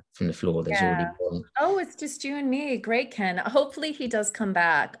questions from the floor. There's already one. Oh, it's just you and me. Great, Ken. Hopefully he does come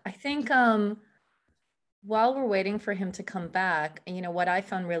back. I think while we're waiting for him to come back, you know, what I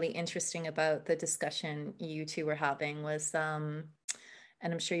found really interesting about the discussion you two were having was, and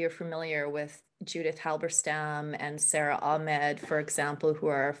I'm sure you're familiar with Judith Halberstam and Sarah Ahmed, for example, who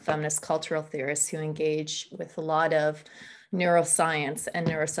are feminist cultural theorists who engage with a lot of neuroscience and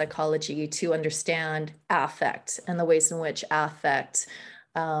neuropsychology to understand affect and the ways in which affect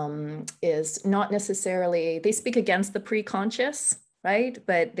is not necessarily, they speak against the pre-conscious, right?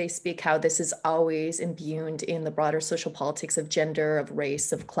 But they speak how this is always imbued in the broader social politics of gender, of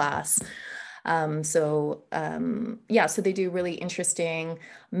race, of class. So they do really interesting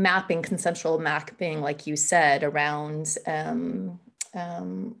mapping, conceptual mapping, like you said, around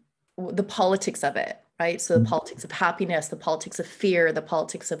the politics of it, right? So the politics of happiness, the politics of fear, the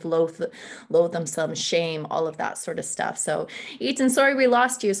politics of loathsome, shame, all of that sort of stuff. So Ethan, sorry we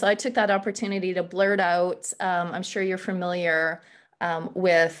lost you. So I took that opportunity to blurt out, I'm sure you're familiar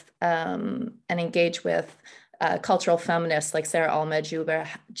with and engage with cultural feminists like Sarah Ahmed,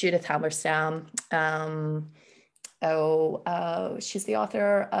 Judith Halberstam. She's the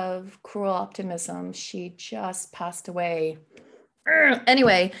author of Cruel Optimism. She just passed away.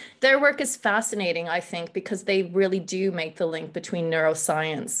 Anyway, their work is fascinating, I think, because they really do make the link between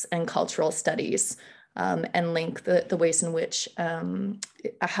neuroscience and cultural studies, and link the ways in which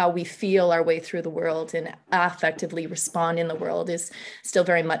how we feel our way through the world and affectively respond in the world is still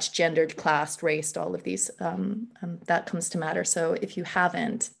very much gendered, classed, raced, all of these, that comes to matter. So if you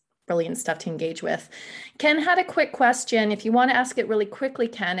haven't, brilliant stuff to engage with. Ken had a quick question. If you want to ask it really quickly,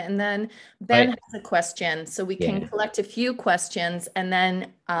 Ken, and then Ben has a question, so we can collect a few questions, and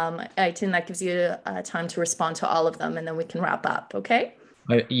then I think that gives you time to respond to all of them, and then we can wrap up. Okay?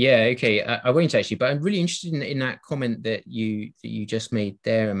 Okay. I won't actually, but I'm really interested in that comment that you just made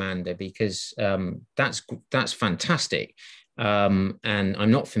there, Amanda, because that's fantastic. And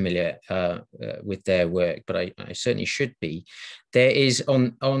I'm not familiar with their work, but I certainly should be. There is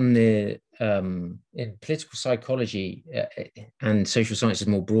on the in political psychology and social sciences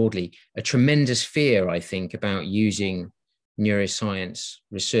more broadly, a tremendous fear, I think, about using neuroscience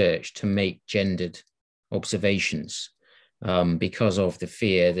research to make gendered observations, because of the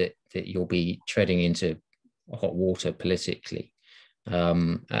fear that you'll be treading into hot water politically.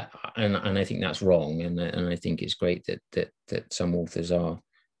 And I think that's wrong, and I think it's great that some authors are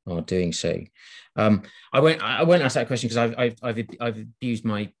doing so. I won't ask that question because I've abused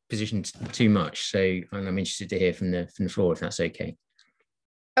my position too much. So, and I'm interested to hear from the floor if that's okay.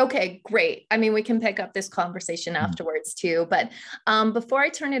 Okay, great. I mean, we can pick up this conversation afterwards too. But before I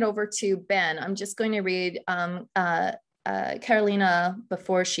turn it over to Ben, I'm just going to read Carolina,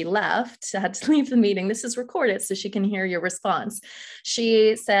 before she left, had to leave the meeting. This is recorded so she can hear your response.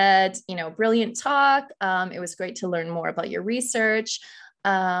 She said, you know, brilliant talk. It was great to learn more about your research.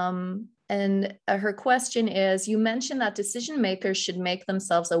 And her question is, you mentioned that decision makers should make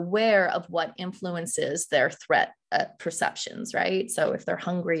themselves aware of what influences their threat perceptions, right? So if they're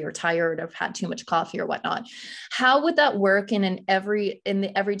hungry or tired or have had too much coffee or whatnot, how would that work in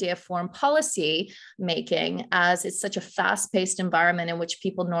the everyday of foreign policy making, as it's such a fast-paced environment in which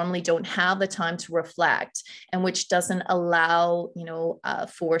people normally don't have the time to reflect, and which doesn't allow,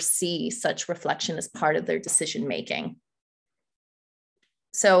 foresee such reflection as part of their decision making?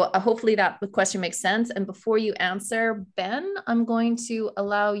 So hopefully that question makes sense. And before you answer, Ben, I'm going to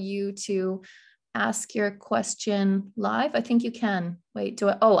allow you to ask your question live. I think you can. Wait,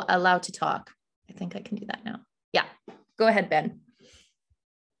 allow to talk. I think I can do that now. Yeah, go ahead, Ben.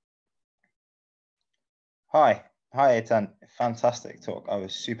 Hi, Ethan. Fantastic talk. I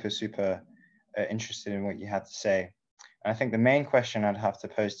was super interested in what you had to say. And I think the main question I'd have to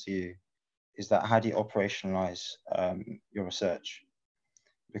pose to you is that how do you operationalize your research?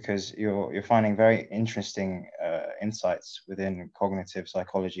 Because you're finding very interesting insights within cognitive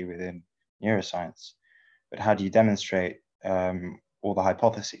psychology, within neuroscience, but how do you demonstrate all the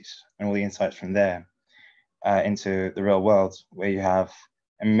hypotheses and all the insights from there into the real world, where you have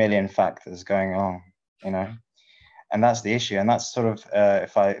a million factors going on, and that's the issue. And that's sort of,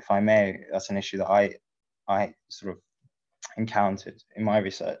 if I may, that's an issue that I sort of encountered in my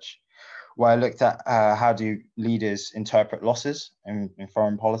research, where I looked at how do leaders interpret losses in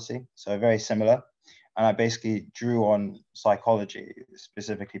foreign policy. So very similar. And I basically drew on psychology,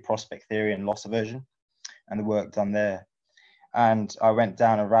 specifically prospect theory and loss aversion, and the work done there. And I went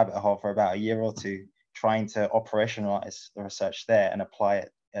down a rabbit hole for about a year or two, trying to operationalize the research there and apply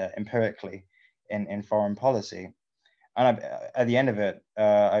it empirically in foreign policy. And at the end of it,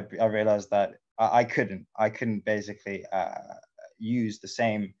 I realized that I couldn't basically use the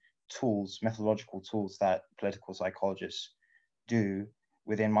same tools, methodological tools that political psychologists do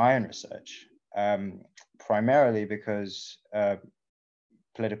within my own research, primarily because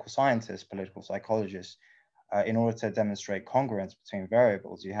political scientists, political psychologists, in order to demonstrate congruence between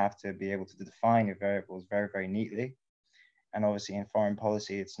variables, you have to be able to define your variables very, very neatly. And obviously in foreign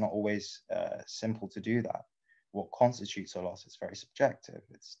policy, it's not always simple to do that. What constitutes a loss is very subjective.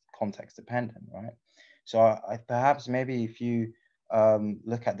 It's context dependent, right? So perhaps maybe if you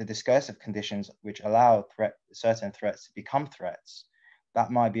look at the discursive conditions which allow certain threats to become threats,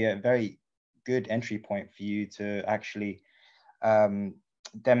 that might be a very good entry point for you to actually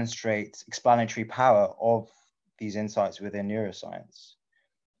demonstrate explanatory power of these insights within neuroscience.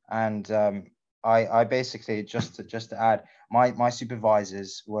 And I basically, just to add, my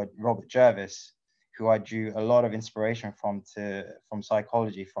supervisors were Robert Jervis, who I drew a lot of inspiration from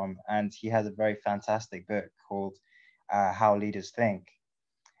psychology from, and he has a very fantastic book called How Leaders Think.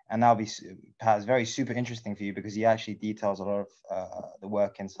 And that'll be perhaps very super interesting for you because he actually details a lot of the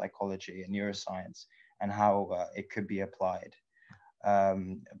work in psychology and neuroscience and how it could be applied.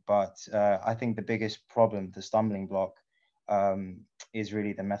 But I think the biggest problem, the stumbling block, is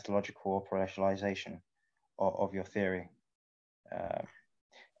really the methodological operationalization of your theory.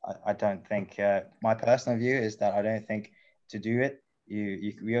 I don't think, my personal view is that I don't think to do it,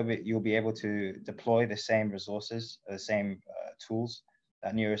 you'll be able to deploy the same resources, the same tools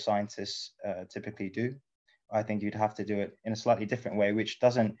that neuroscientists typically do. I think you'd have to do it in a slightly different way, which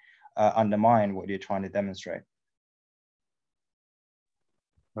doesn't undermine what you're trying to demonstrate.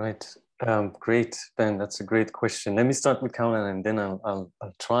 Right. Great, Ben. That's a great question. Let me start with Caroline, and then I'll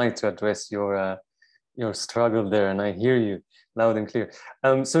try to address your struggle there. And I hear you loud and clear.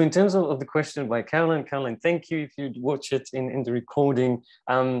 So in terms of the question by Caroline, thank you. If you watch it in the recording,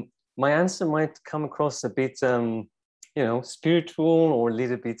 my answer might come across a bit, spiritual or a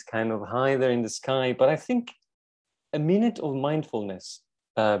little bit kind of high there in the sky. But I think a minute of mindfulness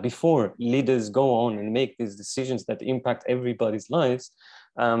before leaders go on and make these decisions that impact everybody's lives,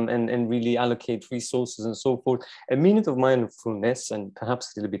 and really allocate resources and so forth, a minute of mindfulness, and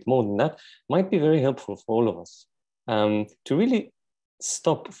perhaps a little bit more than that, might be very helpful for all of us. To really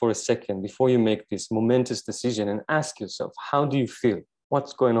stop for a second before you make this momentous decision and ask yourself, how do you feel?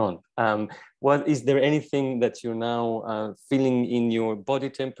 What's going on? Is there anything that you're now feeling in your body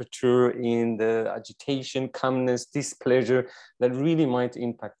temperature, in the agitation, calmness, displeasure, that really might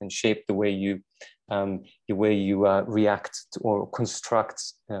impact and shape the way you react to or construct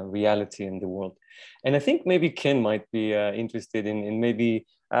reality in the world? And I think maybe Ken might be interested in maybe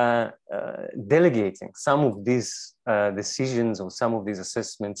delegating some of these decisions or some of these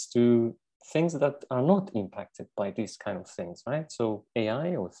assessments to things that are not impacted by these kind of things, right? So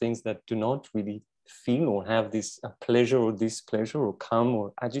AI, or things that do not really feel or have this pleasure or displeasure or calm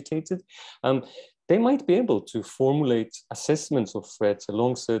or agitated, they might be able to formulate assessments of threats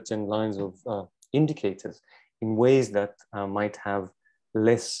along certain lines of indicators in ways that might have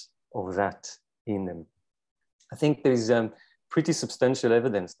less of that in them. I think there is pretty substantial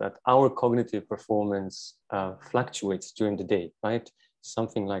evidence that our cognitive performance fluctuates during the day, right?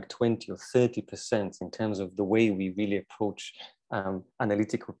 Something like 20 or 30% in terms of the way we really approach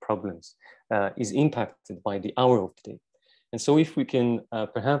analytical problems is impacted by the hour of the day. And so if we can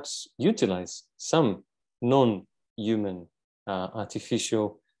perhaps utilize some non-human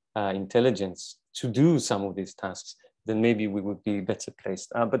artificial intelligence to do some of these tasks, then maybe we would be better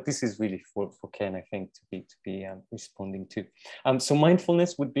placed. But this is really for Ken, I think, to be responding to. So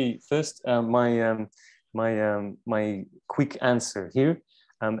mindfulness would be first my quick answer here.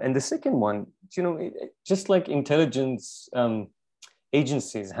 And the second one, just like intelligence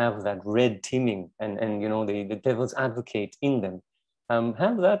agencies have that red teaming and the devil's advocate in them,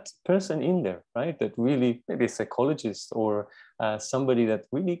 have that person in there, right? That really, maybe a psychologist or somebody that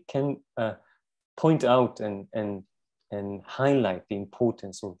really can point out and highlight the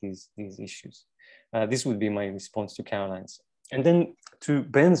importance of these issues. This would be my response to Caroline's. And then to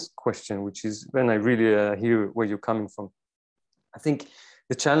Ben's question, which is, Ben, I really hear where you're coming from. I think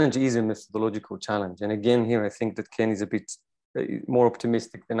the challenge is a methodological challenge. And again, here, I think that Ken is a bit more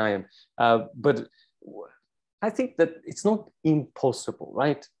optimistic than I am. But I think that it's not impossible,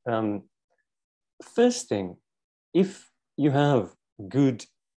 right? First thing, if you have good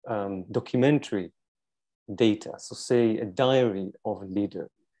documentary data, so say a diary of a leader,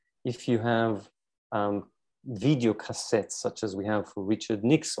 if you have video cassettes, such as we have for Richard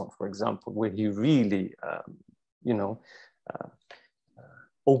Nixon, for example, where he really,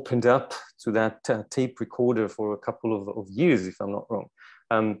 opened up to that tape recorder for a couple of years, if I'm not wrong.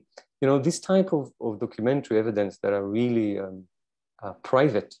 You know, this type of documentary evidence that are really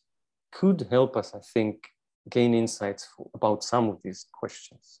private could help us, I think, gain insights about some of these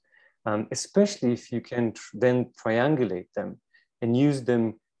questions, especially if you can then triangulate them and use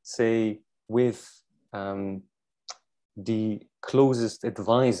them, say, with the closest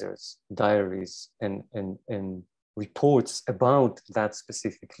advisors' diaries and reports about that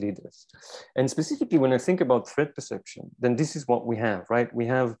specific leaders. And specifically, when I think about threat perception, then this is what we have, right? We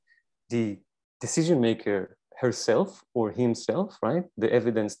have the decision maker herself or himself, right? The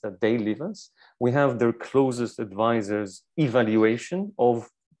evidence that they leave us. We have their closest advisors' evaluation of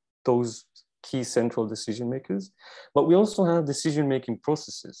those key central decision makers, but we also have decision-making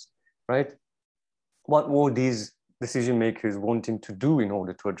processes, right? What were these decision makers wanting to do in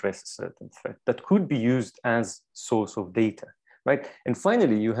order to address a certain threat that could be used as source of data, right? And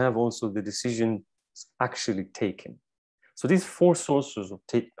finally, you have also the decisions actually taken. So these four sources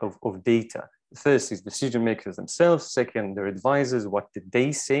of data. The first is decision makers themselves. Second, their advisors. What did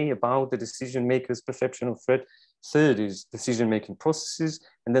they say about the decision makers' perception of threat? Third is decision-making processes.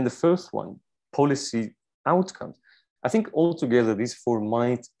 And then the first one, policy outcomes. I think altogether, these four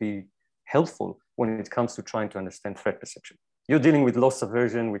might be helpful when it comes to trying to understand threat perception. You're dealing with loss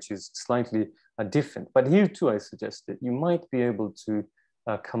aversion, which is slightly different. But here too, I suggest that you might be able to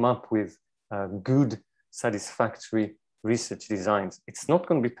come up with good, satisfactory research designs. It's not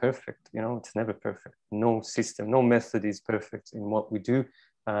going to be perfect, you know, it's never perfect. No system, no method is perfect in what we do.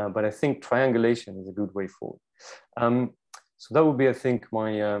 But I think triangulation is a good way forward. So that would be, I think,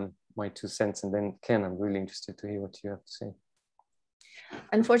 my 2 cents. And then Ken, I'm really interested to hear what you have to say.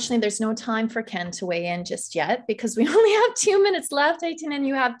 Unfortunately, there's no time for Ken to weigh in just yet because we only have 2 minutes left, Eitan, and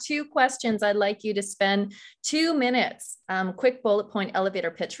you have 2 questions I'd like you to spend 2 minutes, quick bullet point elevator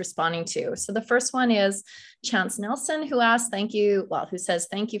pitch responding to. So the first one is Chance Nelson, who asked, who says,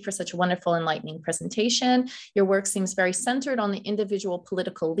 thank you for such a wonderful, enlightening presentation. Your work seems very centered on the individual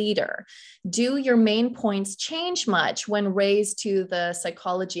political leader. Do your main points change much when raised to the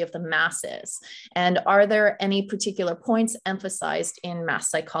psychology of the masses? And are there any particular points emphasized in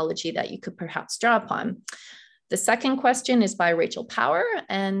mass psychology that you could perhaps draw upon? The second question is by Rachel Power,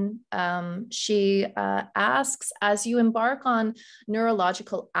 and she asks, as you embark on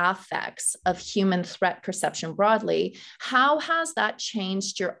neurological affects of human threat perception broadly, how has that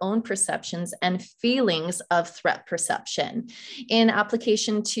changed your own perceptions and feelings of threat perception? In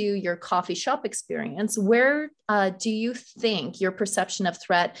application to your coffee shop experience, where do you think your perception of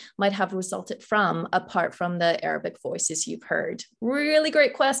threat might have resulted from, apart from the Arabic voices you've heard? Really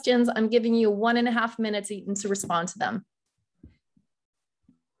great questions. I'm giving you 1.5 minutes to respond to them.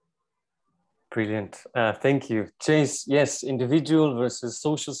 Brilliant. Thank you. Chase, yes, individual versus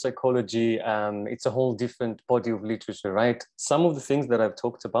social psychology, it's a whole different body of literature, right? Some of the things that I've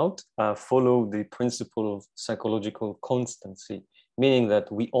talked about follow the principle of psychological constancy, meaning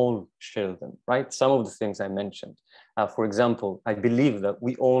that we all share them, right? Some of the things I mentioned. For example, I believe that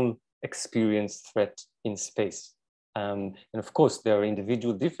we all experience threat in space. And of course, there are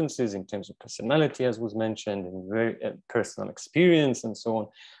individual differences in terms of personality, as was mentioned, and very personal experience and so on.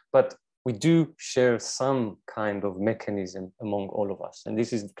 But we do share some kind of mechanism among all of us. And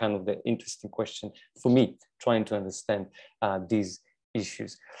this is kind of the interesting question for me, trying to understand these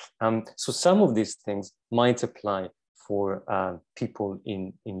issues. So some of these things might apply for people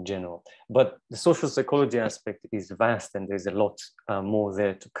in general. But the social psychology aspect is vast, and there's a lot more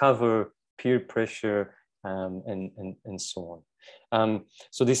there to cover, peer pressure, and so on.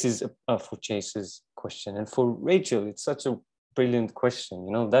 So this is for Chase's question. And for Rachel, it's such a brilliant question.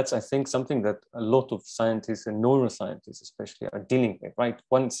 You know, that's, I think, something that a lot of scientists and neuroscientists especially are dealing with, right?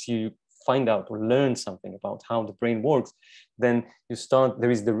 Once you find out or learn something about how the brain works, then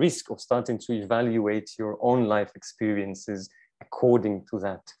there is the risk of starting to evaluate your own life experiences according to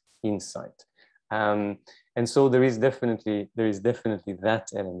that insight. And so there is definitely that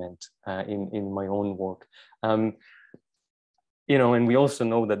element in my own work. You know, and we also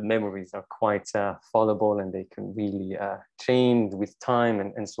know that memories are quite fallible, and they can really change with time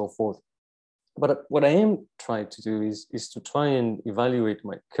and so forth. But what I am trying to do is to try and evaluate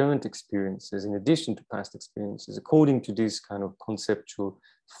my current experiences in addition to past experiences according to this kind of conceptual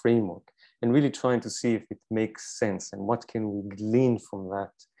framework, and really trying to see if it makes sense and what can we glean from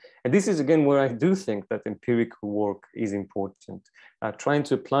that. And this is again where I do think that empirical work is important, trying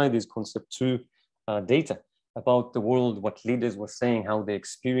to apply this concept to data about the world, what leaders were saying, how they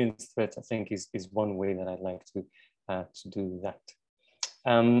experience threats, I think is one way that I'd like to do that.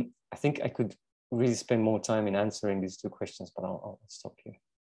 I think I could really spend more time in answering these 2 questions, but I'll stop here.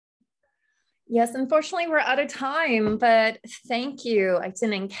 Yes, unfortunately, we're out of time, but thank you,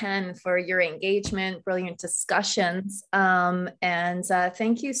 Aitin and Ken, for your engagement, brilliant discussions. And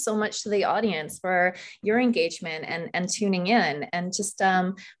thank you so much to the audience for your engagement and tuning in. And just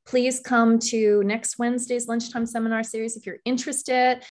please come to next Wednesday's lunchtime seminar series if you're interested.